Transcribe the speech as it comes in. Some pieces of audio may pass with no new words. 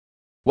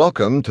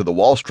Welcome to the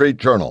Wall Street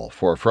Journal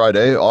for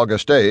Friday,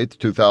 August 8,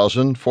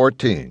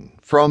 2014,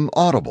 from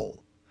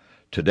Audible.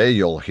 Today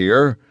you'll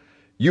hear,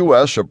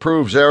 U.S.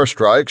 approves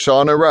airstrikes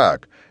on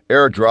Iraq,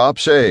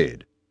 airdrops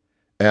aid.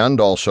 And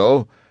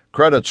also,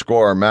 credit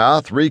score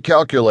math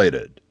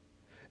recalculated.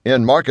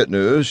 In market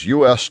news,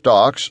 U.S.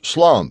 stocks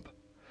slump.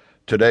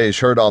 Today's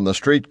Heard on the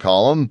Street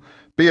column,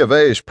 B of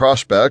A's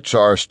prospects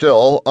are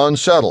still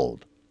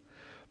unsettled.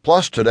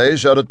 Plus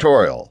today's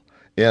editorial,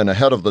 in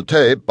Ahead of the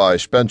Tape by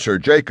Spencer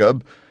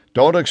Jacob,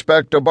 Don't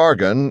Expect a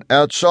Bargain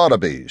at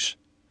Sotheby's.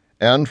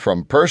 And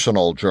from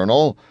Personal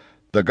Journal,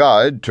 The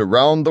Guide to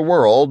Round the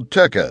World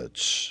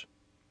Tickets.